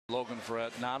Logan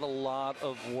Verrett, not a lot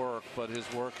of work, but his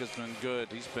work has been good.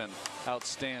 He's been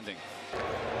outstanding.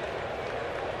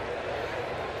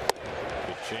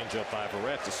 Good changeup by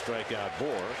Verrett to strike out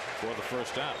Bohr for the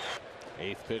first out.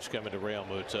 8th pitch coming to Real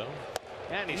Muto.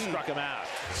 And he struck him out.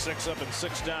 6 up and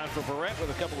 6 down for Verrett with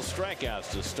a couple of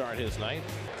strikeouts to start his night.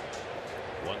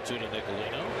 1-2 to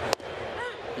Nicolino.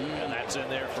 And that's in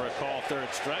there for a call,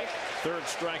 3rd strike. 3rd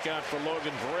strikeout for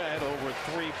Logan Verrett over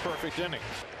 3 perfect innings.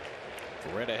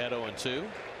 Verrett ahead 0-2.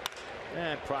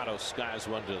 And Prado skies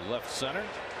one to left center.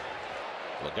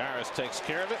 Lagares takes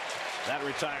care of it. That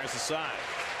retires the side.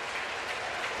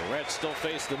 Verrett still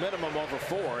faced the minimum over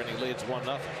 4, and he leads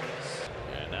 1-0.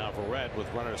 And now Verrett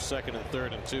with runners 2nd and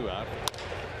 3rd and 2 out.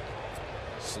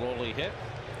 Slowly hit.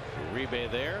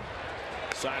 Uribe there.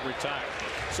 Side retired.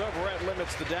 So Verrett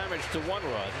limits the damage to 1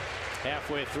 run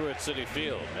halfway through at Citi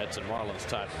Field. Mets and Marlins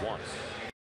tied 1.